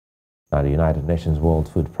Now, the United Nations World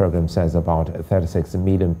Food Programme says about 36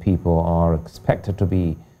 million people are expected to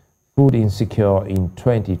be food insecure in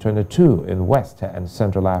 2022 in West and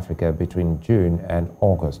Central Africa between June and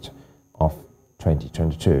August of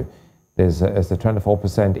 2022. This is a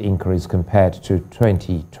 24% increase compared to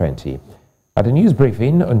 2020. At a news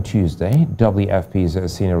briefing on Tuesday,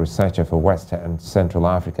 WFP's senior researcher for West and Central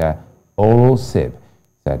Africa, Ollo Sib,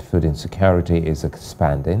 said food insecurity is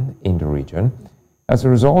expanding in the region. As a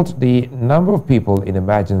result, the number of people in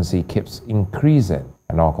emergency keeps increasing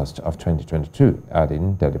in August of 2022,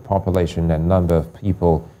 adding that the population and number of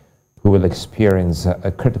people who will experience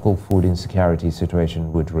a critical food insecurity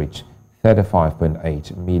situation would reach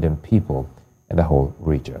 35.8 million people in the whole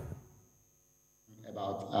region.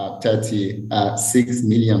 About 36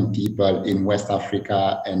 million people in West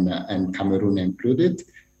Africa and Cameroon included,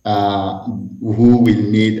 who will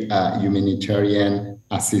need humanitarian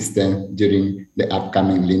assistance during the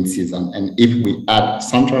upcoming lean season. And if we add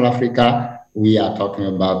Central Africa, we are talking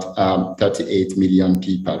about 38 million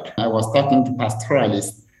people. I was talking to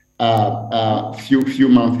pastoralists a few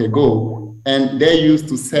months ago, and they used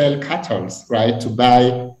to sell cattle, right, to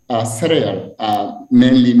buy cereal,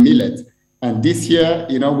 mainly millet. And this year,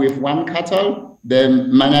 with one cattle, they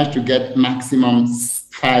managed to get maximum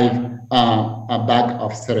 5 bag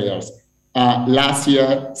of cereals. Last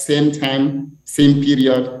year, same time, same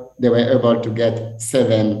period, they were able to get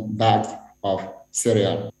 7 bags of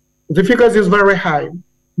cereal. The figures is very high.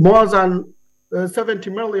 More than 70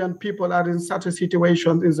 million people are in such a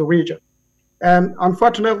situation in the region. And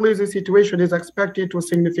unfortunately, the situation is expected to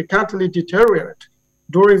significantly deteriorate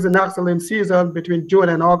during the next lean season between June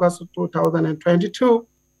and August of 2022.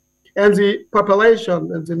 And the population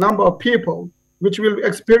and the number of people which will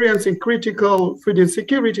experience a critical food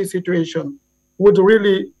insecurity situation would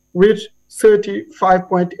really reach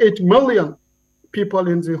 35.8 million people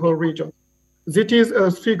in the whole region. This is a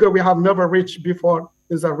figure we have never reached before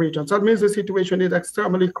in the region. So that means the situation is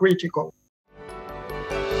extremely critical.